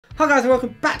Hi guys and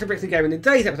welcome back to Bricks and Gaming. In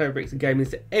today's episode of Bricks and Gaming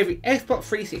is every Xbox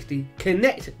 360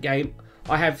 Kinect game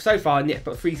I have so far in the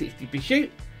Xbox 360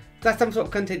 Pursuit. If that's some sort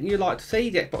of content you like to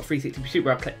see, the Xbox 360 Pursuit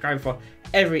where I going for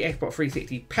every Xbox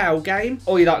 360 PAL game,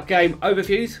 or you like game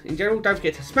overviews in general, don't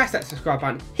forget to smash that subscribe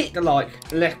button, hit the like,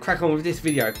 and let's crack on with this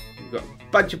video. We've got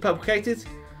a bunch of purple cases.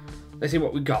 Let's see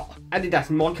what we got. Adidas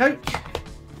Mod Coach,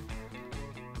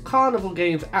 Carnival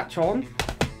Games Atron,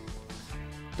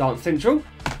 Dance Central,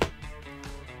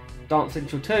 Dance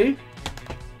Central 2,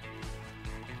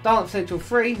 Dance Central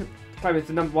 3, claim it's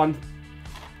the number one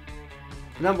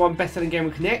best-selling game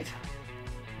with Kinect.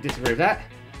 Disagree with that.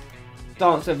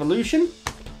 Dance Evolution,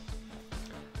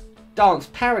 Dance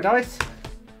Paradise,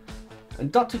 and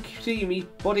Dr. Kusumi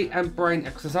Body and Brain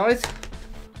Exercise,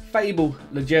 Fable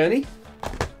The Journey,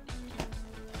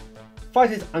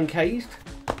 Fighters Uncaged,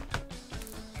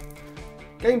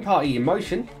 Game Party in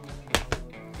Motion,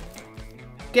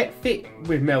 Get Fit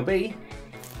with Mel B,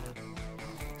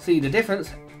 See the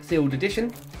Difference Sealed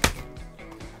Edition,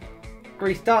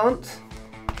 Grease Dance,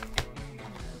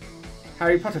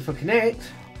 Harry Potter for Kinect,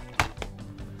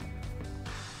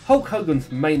 Hulk Hogan's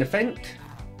Main Event,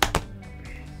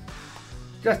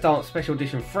 Just Dance Special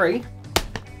Edition 3,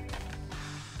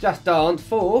 Just Dance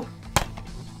 4,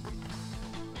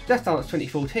 Just Dance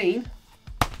 2014,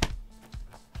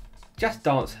 Just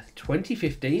Dance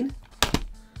 2015,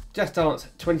 Just Dance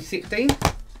 2016,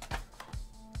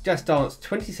 Just Dance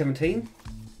 2017,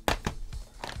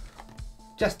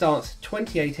 Just Dance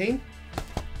 2018,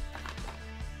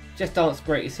 Just Dance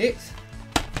Greatest Hits,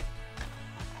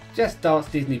 Just Dance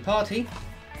Disney Party,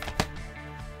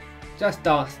 Just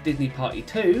Dance Disney Party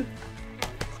 2,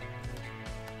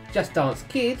 Just Dance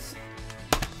Kids,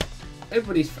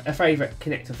 everybody's favourite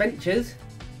Kinect Adventures,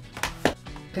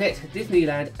 Kinect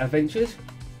Disneyland Adventures,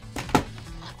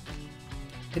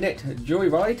 Kinect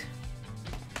Joyride,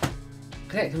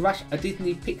 Kinect Rush a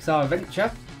Disney Pixar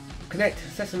Adventure, Kinect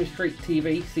Sesame Street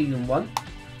TV Season 1,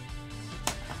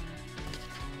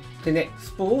 Kinect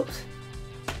Sports,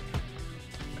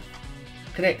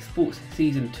 Kinect Sports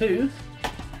Season 2,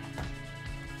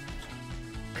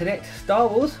 Kinect Star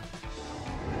Wars,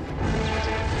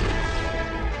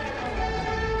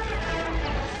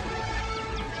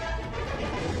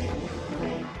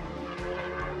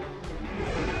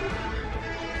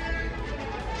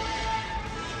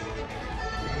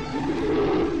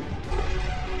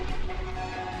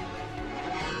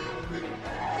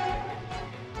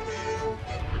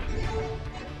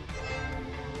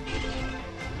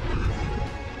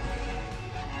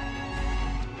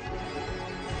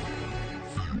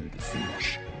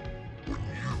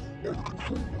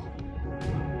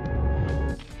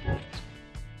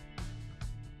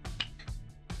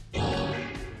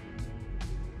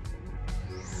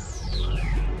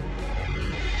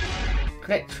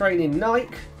 Kinect Training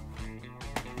Nike,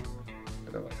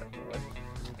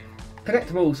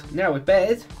 Kinect Malls Now with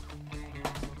Bears,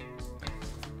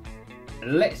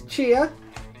 Let's Cheer,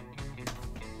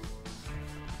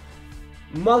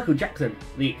 Michael Jackson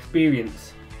The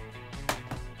Experience,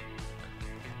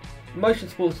 Motion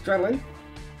Sports Adrenaline,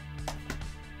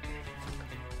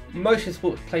 Motion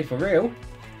Sports Play for Real,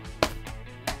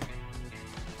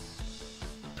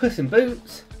 Puss in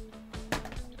Boots,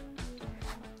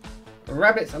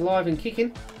 Rabbits Alive and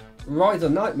Kicking, Rise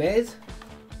of Nightmares,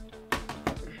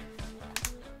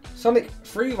 Sonic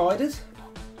Free Riders,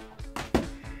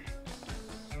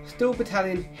 Steel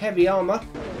Battalion Heavy Armour,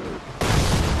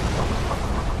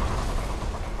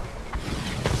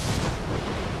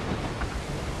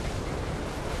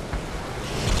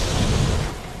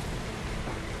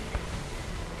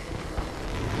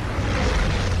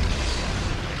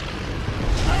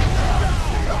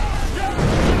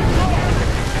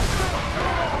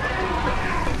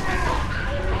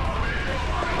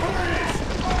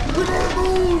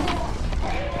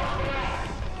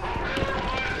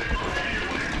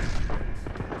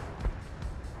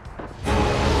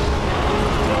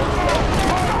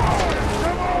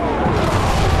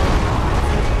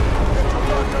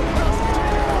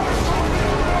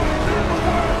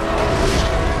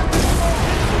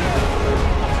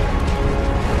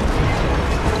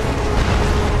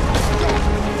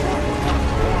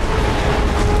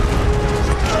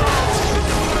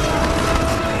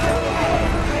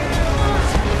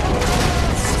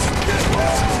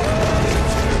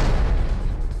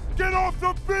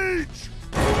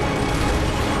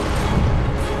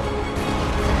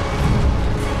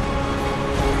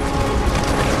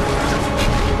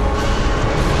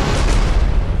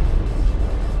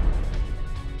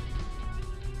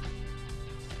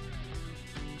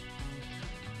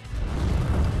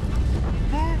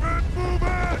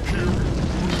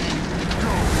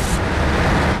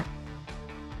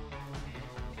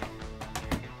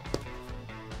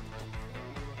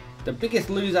 The Biggest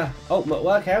Loser Ultimate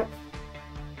Workout,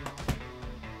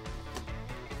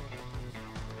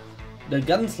 The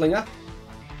Gunslinger,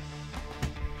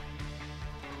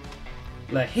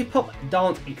 The Hip Hop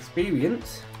Dance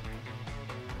Experience,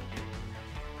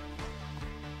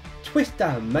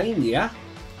 Twister Mania,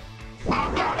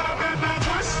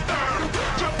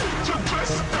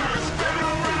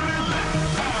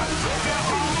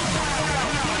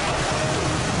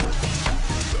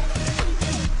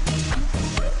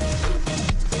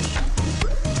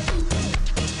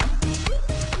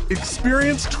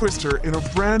 Experience Twister in a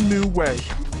brand new way.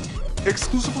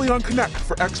 Exclusively on Kinect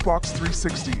for Xbox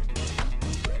 360.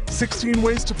 16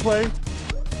 ways to play,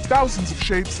 thousands of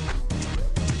shapes,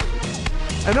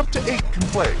 and up to 8 can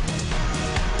play.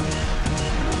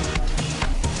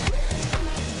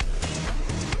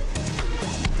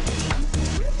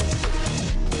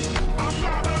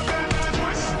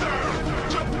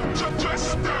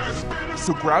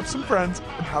 So grab some friends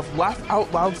and have laugh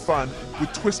out loud fun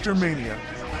with Twister Mania.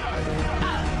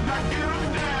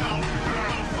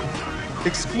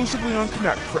 Exclusively on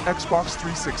Kinect for Xbox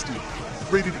 360.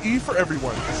 Rated E for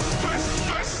everyone.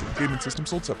 Game and system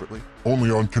sold separately.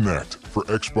 Only on Kinect for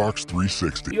Xbox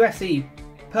 360. UFC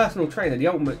Personal Trainer, The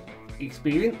Ultimate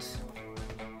Experience,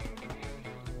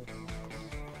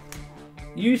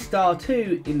 U-Star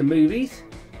 2 in the movies,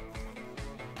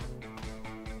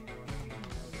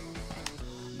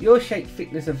 Your Shape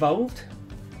Fitness Evolved,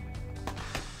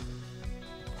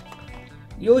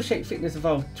 Your Shape Fitness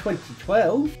Evolved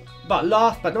 2012, but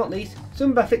last but not least,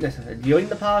 Zumba Fitness, join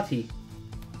the party.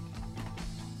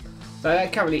 So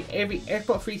that's currently every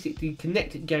Xbox 360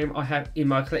 Kinect game I have in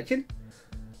my collection.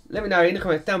 Let me know in the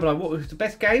comments down below what was the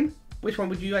best game, which one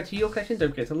would you add to your collection.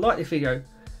 Don't forget to like this video,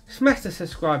 smash the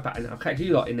subscribe button, I'll catch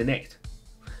you lot in the next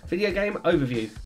video game overview.